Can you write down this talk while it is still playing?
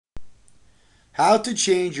How to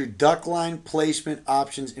change your duct line placement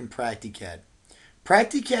options in PractiCAD.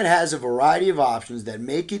 PractiCAD has a variety of options that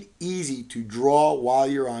make it easy to draw while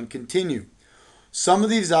you're on continue. Some of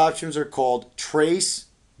these options are called trace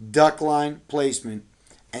duct line placement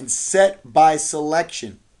and set by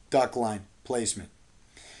selection duct line placement.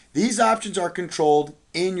 These options are controlled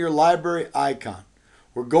in your library icon.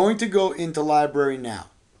 We're going to go into library now.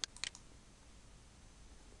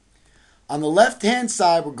 On the left-hand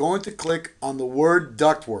side, we're going to click on the word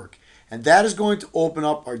ductwork, and that is going to open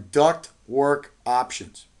up our ductwork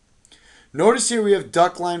options. Notice here we have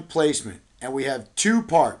duct line placement, and we have two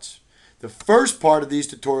parts. The first part of these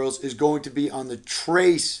tutorials is going to be on the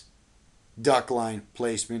trace duct line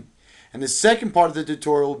placement, and the second part of the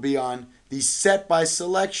tutorial will be on the set by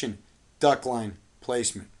selection duct line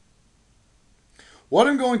placement. What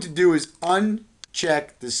I'm going to do is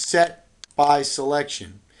uncheck the set by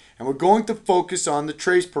selection, and we're going to focus on the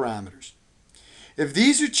trace parameters. If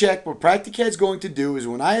these are checked, what PractiCAD is going to do is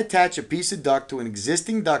when I attach a piece of duct to an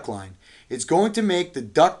existing duct line, it's going to make the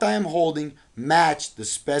duct I am holding match the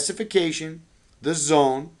specification, the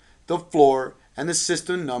zone, the floor, and the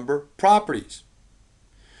system number properties.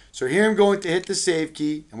 So here I'm going to hit the save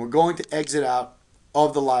key, and we're going to exit out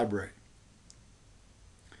of the library.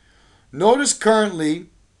 Notice currently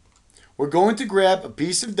we're going to grab a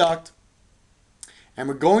piece of duct and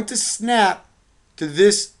we're going to snap to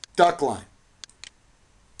this duct line.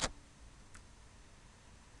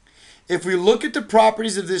 If we look at the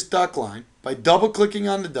properties of this duct line by double clicking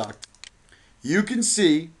on the duct, you can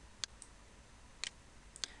see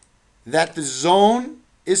that the zone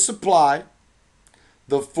is supply,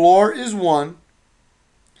 the floor is 1,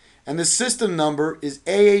 and the system number is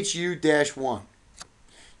AHU-1.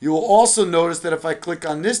 You will also notice that if I click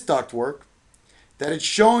on this ductwork, that it's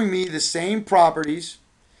showing me the same properties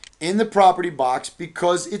in the property box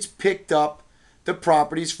because it's picked up the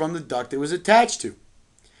properties from the duct it was attached to.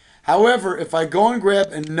 However, if I go and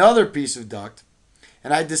grab another piece of duct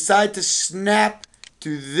and I decide to snap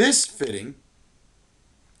to this fitting,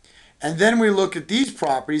 and then we look at these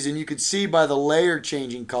properties, and you can see by the layer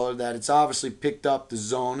changing color that it's obviously picked up the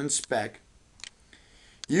zone and spec.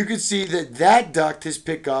 You can see that that duct has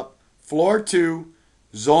picked up floor 2,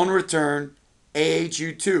 zone return,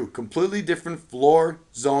 AHU2, completely different floor,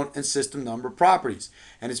 zone, and system number properties.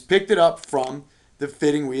 And it's picked it up from the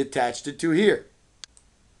fitting we attached it to here.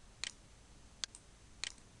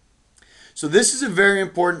 So this is a very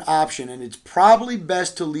important option, and it's probably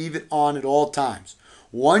best to leave it on at all times.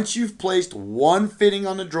 Once you've placed one fitting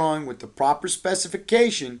on the drawing with the proper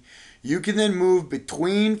specification, you can then move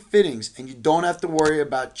between fittings and you don't have to worry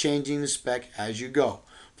about changing the spec as you go.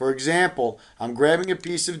 For example, I'm grabbing a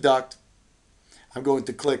piece of duct. I'm going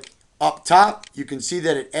to click up top. You can see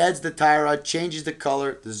that it adds the tie rod, changes the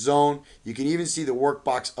color, the zone. You can even see the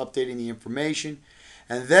workbox updating the information.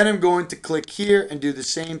 And then I'm going to click here and do the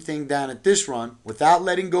same thing down at this run without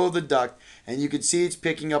letting go of the duct, and you can see it's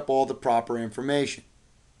picking up all the proper information.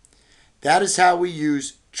 That is how we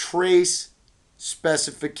use trace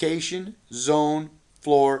specification, zone,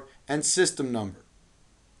 floor, and system number.